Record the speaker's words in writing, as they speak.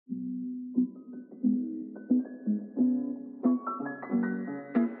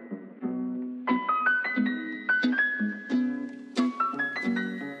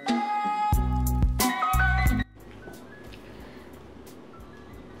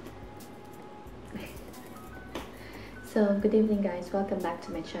So good evening guys, welcome back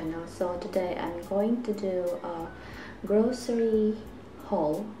to my channel. So today I'm going to do a grocery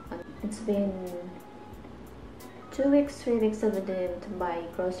haul. It's been 2 weeks, 3 weeks that we didn't buy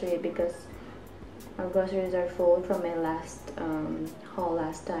grocery because our groceries are full from my last haul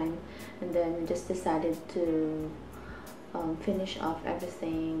last time, and then we just decided to finish off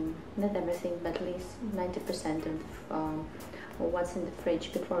everything, not everything but at least 90% of what's in the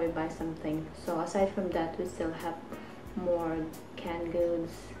fridge before we buy something. So aside from that, we still have more canned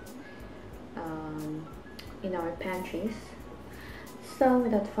goods in our pantries. So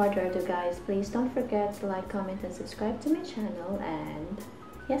without further ado guys, please don't forget to like, comment and subscribe to my channel. And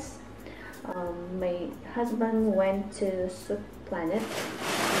yes, my husband went to Souq Planet.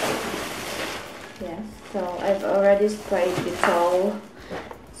 Yes, so I've already sprayed Dettol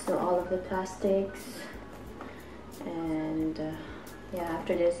so all of the plastics, and yeah,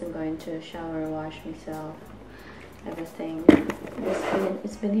 after this I'm going to shower, wash myself, everything.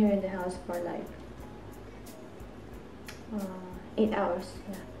 It's been here in the house for like 8 hours.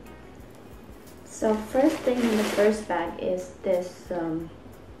 Yeah. So first thing in the first bag is this.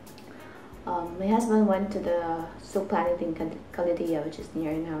 My husband went to the Souq Planet in Khaliya, which is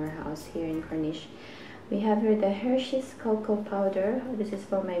near in our house here in Corniche. We have here the Hershey's cocoa powder. This is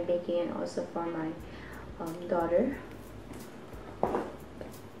for my baking and also for my daughter.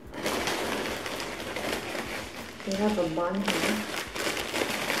 We have a bun here.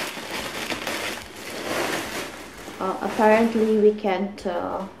 Apparently we can't,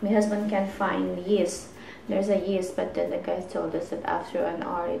 my husband can't find yeast. There's a yeast, but then the guys told us that after an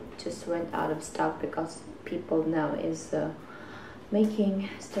hour it just went out of stock because people now is staying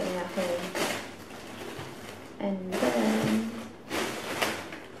at home. And then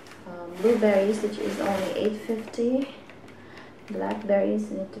blueberries, which is only $8.50.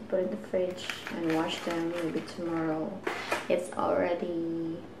 Blackberries, I need to put in the fridge and wash them maybe tomorrow. It's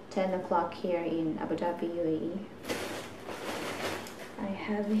already 10 o'clock here in Abu Dhabi, UAE. I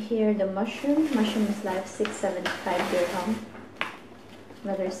have here the mushroom. Mushroom is like 675 dirham.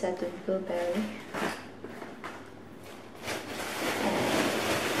 Another set of blueberry.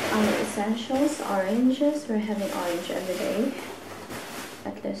 And our essentials, oranges. We're having orange every day.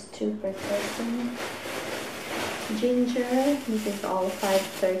 At least 2 per person. Ginger, this is all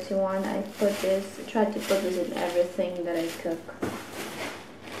 5.31. I try to put this in everything that I cook.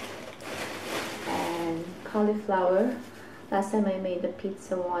 And cauliflower. Last time I made the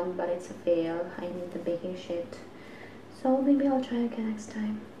pizza one, but it's a fail. I need the baking sheet, so maybe I'll try again next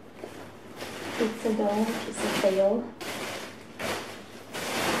time. Pizza dough, which is a fail.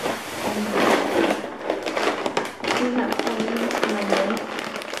 And we have lemon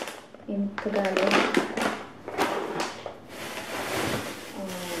in Tagalog.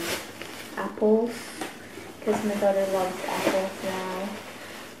 Apples, because my daughter loves apples now.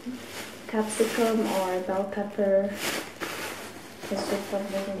 Capsicum or bell pepper. Just to put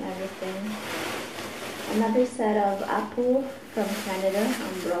this in everything. Another set of apple from Canada,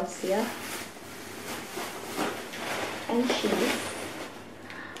 Ambrosia. And cheese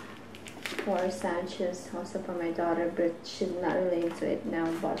for sandwiches, also for my daughter, but she's not really into it now,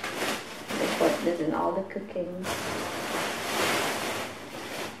 but I put this in all the cooking.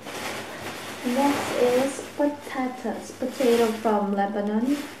 Next is potatoes, potato from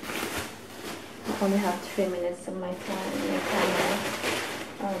Lebanon. I only have 3 minutes of my time in the camera.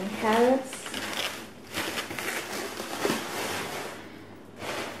 Carrots.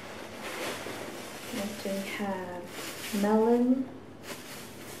 Next we have melon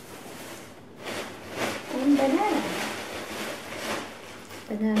and banana.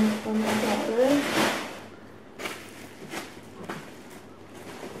 Banana from my daughter.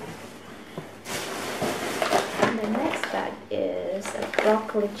 Is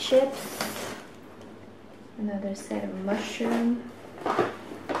broccoli chips, another set of mushroom,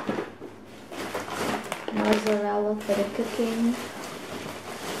 mozzarella for the cooking,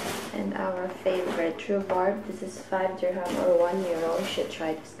 and our favorite rhubarb. This is 5 dirham or €1. You should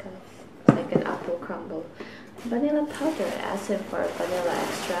try this guys. It's like an apple crumble. Vanilla powder, acid for vanilla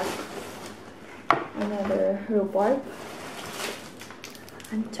extract, another rhubarb,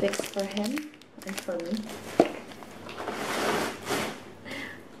 and Twix for him and for me.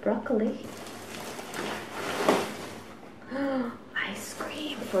 Broccoli. Ice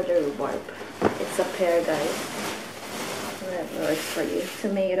cream for the rhubarb. It's a pear, guys. Whatever works for you.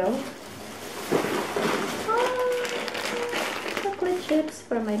 Tomato. Chocolate chips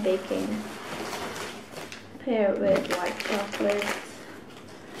for my baking. Pair with white chocolate.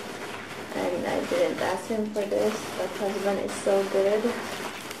 And I didn't ask him for this, but husband is so good.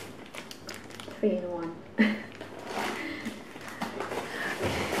 3 in 1.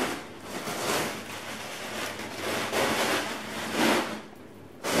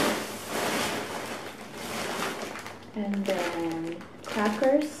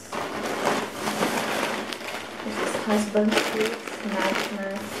 crackers. This is husband sweets, night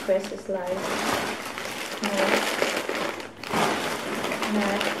mask, crisp slice,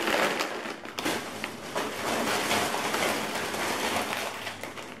 snack.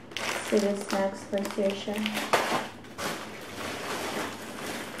 City snacks for Saoirse.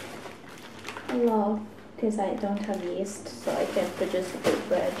 I love because I don't have yeast, so I can produce a good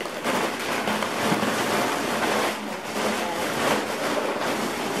bread.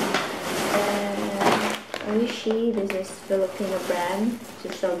 Rishi, this is Filipino brand,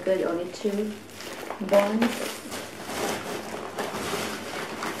 which is so good, only 2 buns.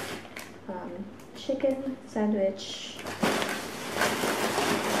 Chicken sandwich,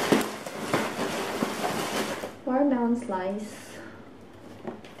 watermelon slice,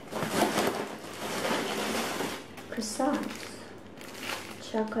 croissants,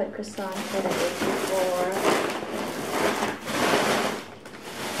 chocolate croissants that I ate before.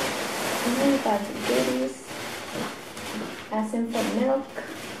 And then we got some goodies, asin for milk,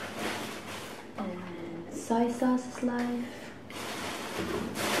 and soy sauce is live.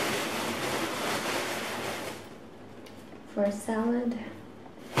 For a salad,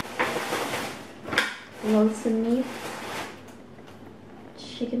 loads of meat,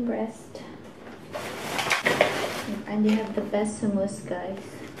 chicken breast, and you have the best hummus, guys.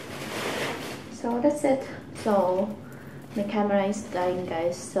 So that's it. So my camera is dying,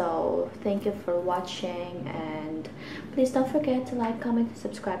 guys, so thank you for watching, and please don't forget to like, comment, and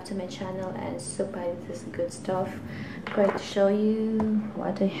subscribe to my channel. And Souq, this is good stuff. I'm going to show you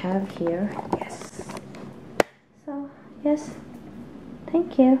what I have here. Yes,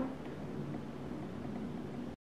 thank you.